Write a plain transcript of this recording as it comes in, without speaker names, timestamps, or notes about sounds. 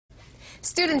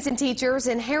Students and teachers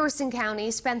in Harrison County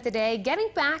spent the day getting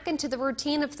back into the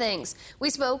routine of things.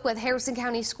 We spoke with Harrison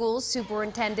County Schools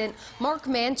Superintendent Mark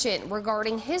Manchin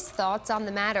regarding his thoughts on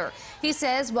the matter. He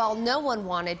says while no one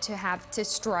wanted to have to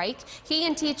strike, he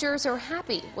and teachers are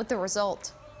happy with the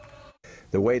result.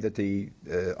 The way that the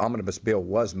omnibus bill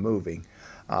was moving,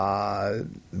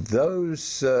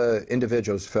 those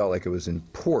individuals felt like it was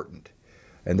important.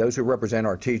 And those who represent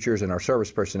our teachers and our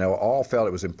service personnel all felt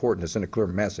it was important to send a clear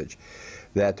message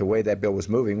that the way that bill was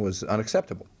moving was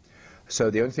unacceptable.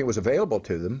 So the only thing that was available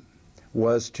to them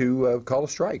was to call a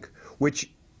strike,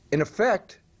 which in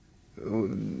effect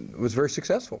was very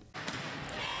successful.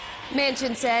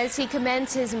 Manchin says he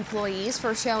commends his employees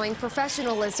for showing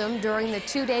professionalism during the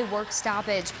two-day work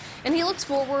stoppage, and he looks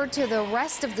forward to the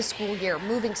rest of the school year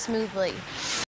moving smoothly.